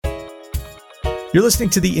You're listening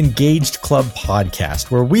to the Engaged Club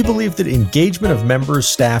podcast, where we believe that engagement of members,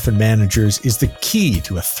 staff, and managers is the key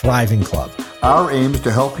to a thriving club. Our aim is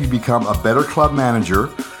to help you become a better club manager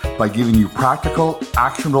by giving you practical,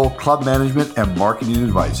 actionable club management and marketing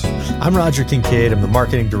advice. I'm Roger Kincaid. I'm the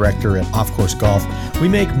marketing director at Off Course Golf. We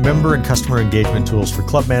make member and customer engagement tools for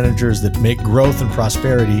club managers that make growth and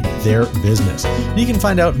prosperity their business. You can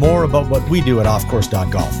find out more about what we do at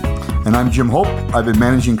offcourse.golf. And I'm Jim Hope. I've been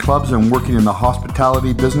managing clubs and working in the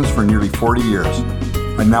hospitality business for nearly 40 years.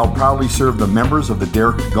 I now proudly serve the members of the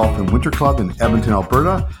Derrick Golf and Winter Club in Edmonton,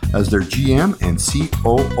 Alberta as their GM and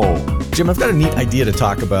COO. Jim, I've got a neat idea to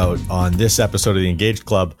talk about on this episode of the Engaged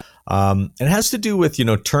Club. And it has to do with,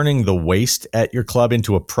 turning the waste at your club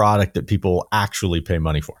into a product that people actually pay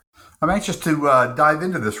money for. I'm anxious to dive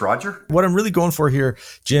into this, Roger. What I'm really going for here,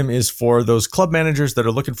 Jim, is for those club managers that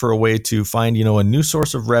are looking for a way to find, a new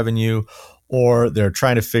source of revenue, or they're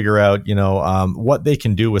trying to figure out, what they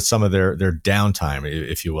can do with some of their downtime,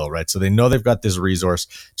 if you will, right? So they know they've got this resource,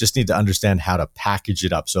 just need to understand how to package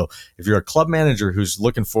it up. So if you're a club manager who's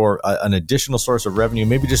looking for an additional source of revenue,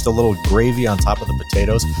 maybe just a little gravy on top of the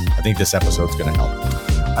potatoes, I think this episode's going to help.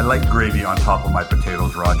 I like gravy on top of my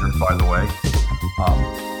potatoes, Roger, by the way.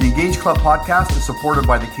 The Engage Club podcast is supported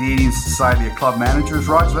by the Canadian Society of Club Managers.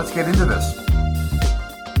 Roger, let's get into this.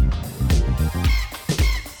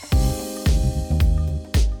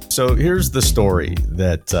 So here's the story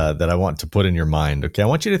that I want to put in your mind. Okay, I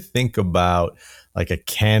want you to think about like a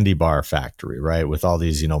candy bar factory, right? With all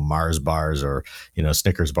these, Mars bars or,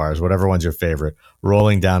 Snickers bars, whatever one's your favorite,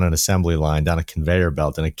 rolling down an assembly line, down a conveyor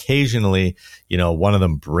belt. And occasionally, one of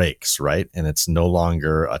them breaks, right? And it's no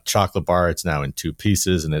longer a chocolate bar. It's now in two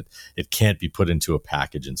pieces, and it can't be put into a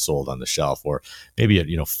package and sold on the shelf. Or maybe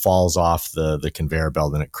it, falls off the conveyor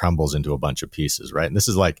belt and it crumbles into a bunch of pieces, right? And this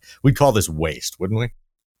is like, we'd call this waste, wouldn't we?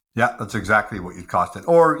 Yeah, that's exactly what you'd cost it.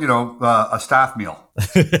 Or, a staff meal.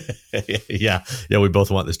 Yeah, we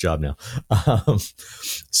both want this job now.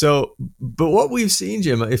 But what we've seen,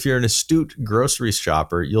 Jim, if you're an astute grocery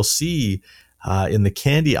shopper, you'll see in the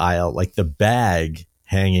candy aisle, like the bag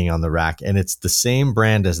hanging on the rack, and it's the same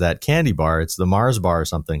brand as that candy bar. It's the Mars bar or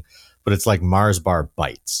something, but it's like Mars bar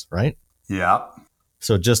bites, right? Yeah.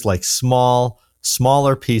 So just like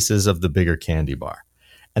smaller pieces of the bigger candy bar.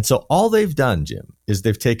 And so all they've done, Jim, is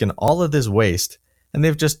they've taken all of this waste and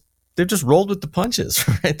they've just rolled with the punches,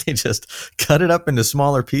 right? They just cut it up into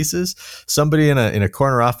smaller pieces. Somebody in a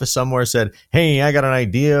corner office somewhere said, "Hey, I got an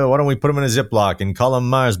idea. Why don't we put them in a Ziploc and call them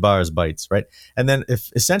Mars bars bites," right? And then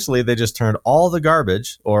essentially they just turned all the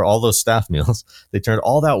garbage or all those staff meals, they turned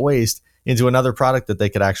all that waste into another product that they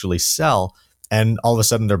could actually sell. And all of a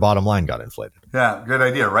sudden their bottom line got inflated. Yeah, good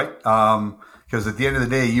idea, right? Because at the end of the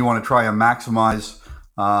day, you want to try and maximize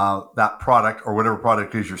that product or whatever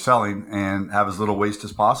product it is you're selling and have as little waste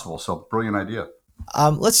as possible. So brilliant idea.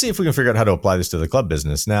 Let's see if we can figure out how to apply this to the club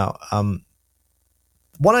business. Now,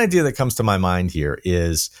 one idea that comes to my mind here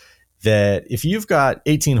is that if you've got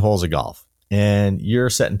 18 holes of golf and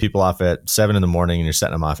you're setting people off at 7 a.m. and you're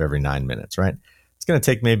setting them off every 9 minutes, right? It's going to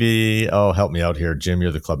take maybe, help me out here, Jim,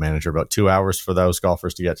 you're the club manager, about 2 hours for those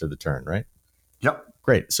golfers to get to the turn, right? Yep.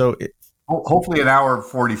 Great. So hopefully an hour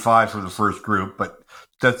 45 for the first group, but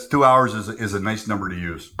that's 2 hours is a nice number to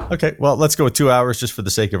use. Okay, well, let's go with 2 hours just for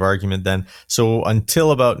the sake of argument then. So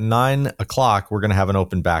until about 9 o'clock, we're going to have an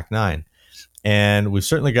open back nine. And we've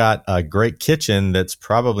certainly got a great kitchen that's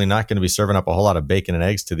probably not going to be serving up a whole lot of bacon and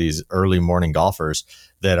eggs to these early morning golfers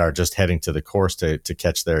that are just heading to the course to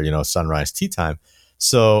catch their, sunrise tee time.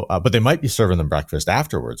 So, but they might be serving them breakfast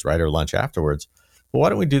afterwards, right? Or lunch afterwards. Well, why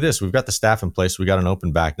don't we do this? We've got the staff in place. We got an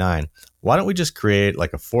open back nine. Why don't we just create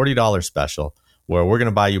like a $40 special where we're going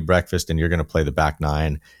to buy you breakfast and you're going to play the back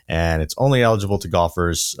nine, and it's only eligible to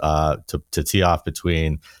golfers to tee off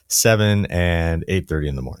between 7 and 8:30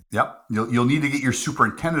 in the morning. Yep. You'll need to get your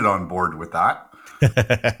superintendent on board with that.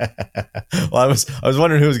 Well, I was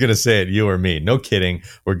wondering who was going to say it, you or me. No kidding.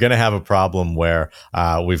 We're going to have a problem where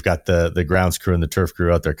we've got the grounds crew and the turf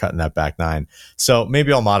crew out there cutting that back nine. So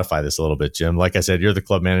maybe I'll modify this a little bit, Jim. Like I said, you're the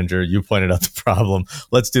club manager. You pointed out the problem.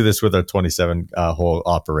 Let's do this with our 27 hole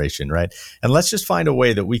operation, right? And let's just find a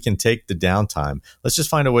way that we can take the downtime. Let's just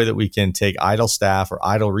find a way that we can take idle staff or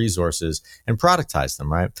idle resources and productize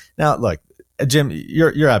them, right? Now, look, Jim,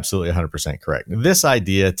 you're absolutely 100% correct. This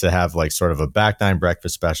idea to have like sort of a back nine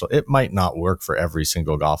breakfast special, it might not work for every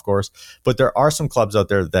single golf course, but there are some clubs out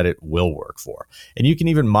there that it will work for. And you can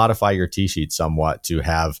even modify your tee sheet somewhat to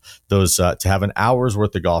have those, to have an hour's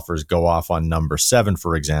worth of golfers go off on number 7,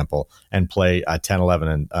 for example, and play 10,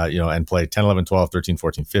 11, and play 10, 11, 12, 13,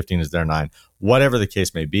 14, 15 as their 9, whatever the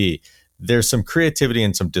case may be. there's some creativity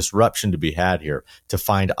and some disruption to be had here to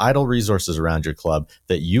find idle resources around your club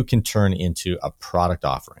that you can turn into a product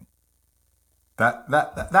offering.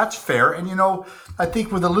 That's fair. And, I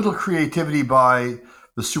think with a little creativity by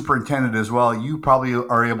the superintendent as well, you probably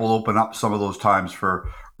are able to open up some of those times for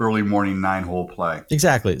early morning 9-hole play.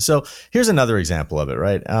 Exactly. So here's another example of it,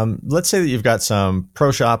 right? Let's say that you've got some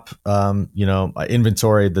pro shop,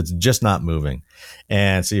 inventory that's just not moving.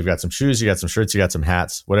 And so you've got some shoes, you got some shirts, you got some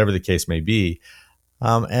hats, whatever the case may be.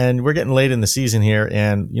 And we're getting late in the season here,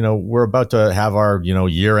 and we're about to have our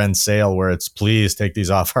year-end sale where it's please take these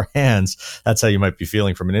off our hands. That's how you might be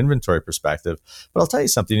feeling from an inventory perspective. But I'll tell you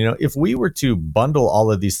something, if we were to bundle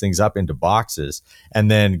all of these things up into boxes and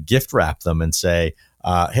then gift wrap them and say,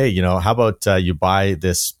 hey, how about you buy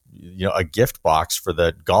this, a gift box for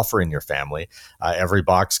the golfer in your family. Every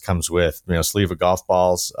box comes with, sleeve of golf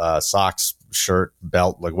balls, socks, shirt,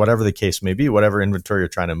 belt, like whatever the case may be, whatever inventory you're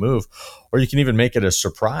trying to move. Or you can even make it a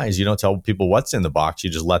surprise. You don't tell people what's in the box. You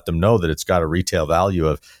just let them know that it's got a retail value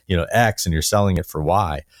of, X and you're selling it for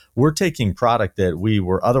Y. We're taking product that we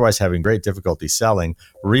were otherwise having great difficulty selling,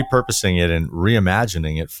 repurposing it and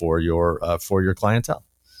reimagining it for your clientele.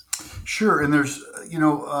 Sure. And there's,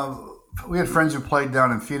 we had friends who played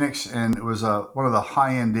down in Phoenix, and it was one of the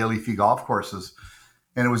high-end daily fee golf courses.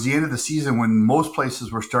 And it was the end of the season when most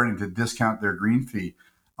places were starting to discount their green fee.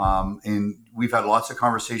 And we've had lots of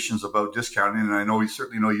conversations about discounting, and I know we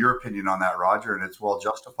certainly know your opinion on that, Roger, and it's well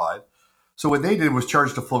justified. So what they did was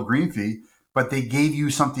charge the full green fee, but they gave you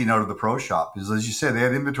something out of the pro shop. Because as you said, they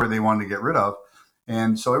had inventory they wanted to get rid of.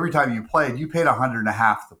 And so every time you played, you paid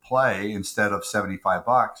 $150 to play instead of $75,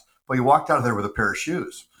 but you walked out of there with a pair of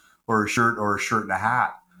shoes or a shirt and a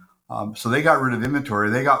hat. So they got rid of inventory.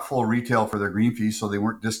 They got full retail for their green fees, so they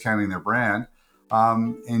weren't discounting their brand.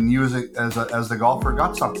 And you as the golfer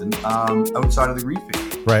got something outside of the green fee.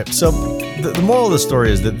 Right. So the moral of the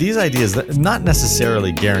story is that these ideas are not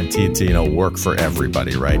necessarily guaranteed to, work for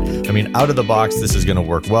everybody, right? I mean, out of the box, this is going to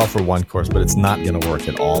work well for one course, but it's not going to work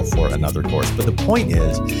at all for another course. But the point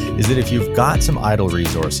is that if you've got some idle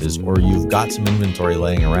resources or you've got some inventory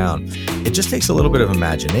laying around, it just takes a little bit of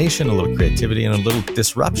imagination, a little creativity, and a little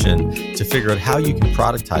disruption to figure out how you can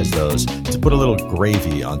productize those to put a little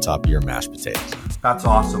gravy on top of your mashed potatoes. That's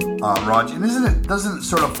awesome, Raj. And doesn't it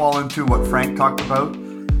sort of fall into what Frank talked about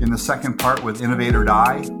in the second part with Innovate or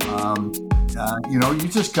Die? You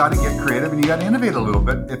just got to get creative and you got to innovate a little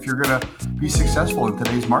bit if you're going to be successful in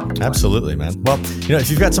today's marketplace. Absolutely, man. Well, if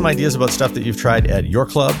you've got some ideas about stuff that you've tried at your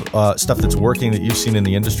club, stuff that's working that you've seen in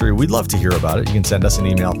the industry, we'd love to hear about it. You can send us an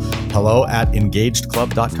email,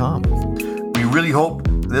 hello@engagedclub.com. We really hope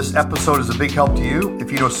this episode is a big help to you.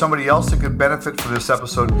 If you know somebody else that could benefit from this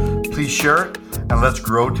episode, please share it and let's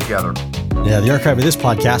grow together. Yeah, the archive of this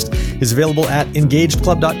podcast is available at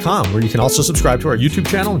engagedclub.com, where you can also subscribe to our YouTube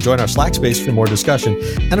channel and join our Slack space for more discussion.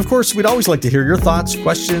 And of course, we'd always like to hear your thoughts,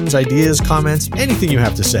 questions, ideas, comments, anything you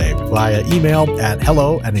have to say via email at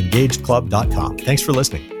hello@engagedclub.com. Thanks for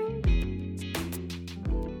listening.